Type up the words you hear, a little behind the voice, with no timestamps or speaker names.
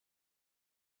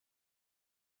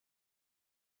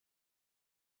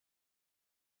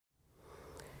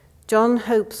John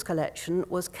Hope's collection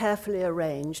was carefully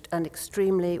arranged and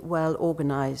extremely well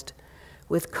organized,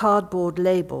 with cardboard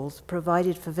labels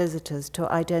provided for visitors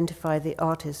to identify the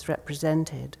artists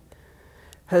represented.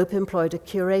 Hope employed a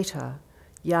curator,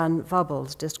 Jan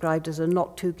Wubbels, described as a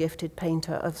not-too-gifted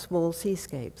painter of small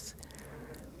seascapes.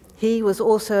 He was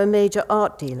also a major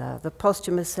art dealer. The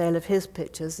posthumous sale of his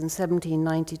pictures in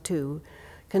 1792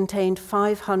 contained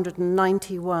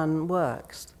 591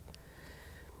 works.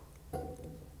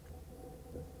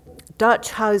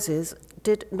 Dutch houses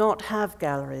did not have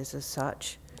galleries as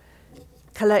such.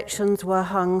 Collections were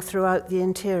hung throughout the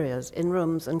interiors, in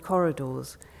rooms and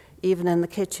corridors, even in the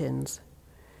kitchens.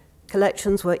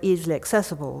 Collections were easily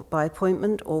accessible by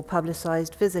appointment or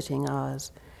publicized visiting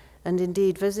hours, and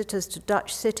indeed visitors to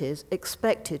Dutch cities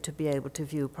expected to be able to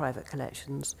view private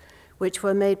collections, which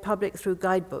were made public through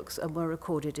guidebooks and were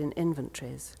recorded in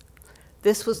inventories.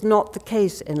 This was not the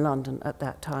case in London at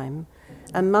that time,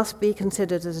 and must be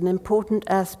considered as an important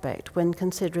aspect when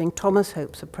considering Thomas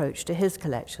Hope's approach to his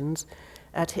collections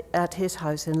at his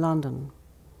house in London.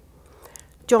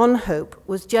 John Hope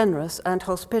was generous and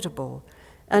hospitable,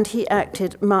 and he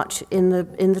acted much in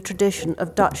the tradition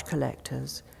of Dutch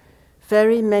collectors.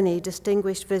 Very many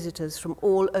distinguished visitors from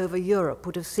all over Europe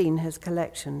would have seen his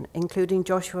collection, including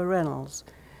Joshua Reynolds,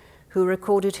 who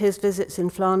recorded his visits in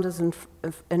Flanders and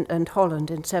Holland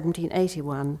in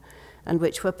 1781, and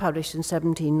which were published in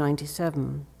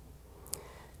 1797.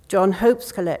 John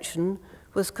Hope's collection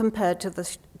was compared to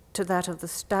that of the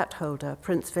stadtholder,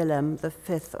 Prince Willem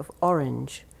V of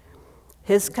Orange.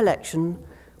 His collection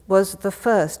was the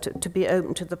first to be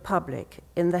opened to the public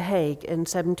in The Hague in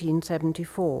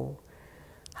 1774.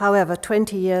 However,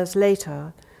 20 years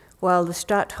later, while the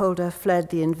stadtholder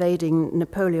fled the invading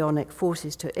Napoleonic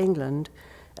forces to England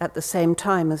at the same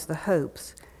time as the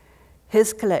Hopes,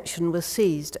 his collection was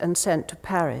seized and sent to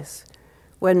Paris.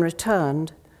 When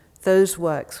returned, those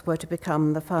works were to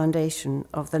become the foundation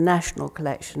of the national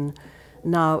collection,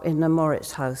 now in the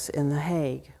Moritz House in The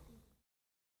Hague.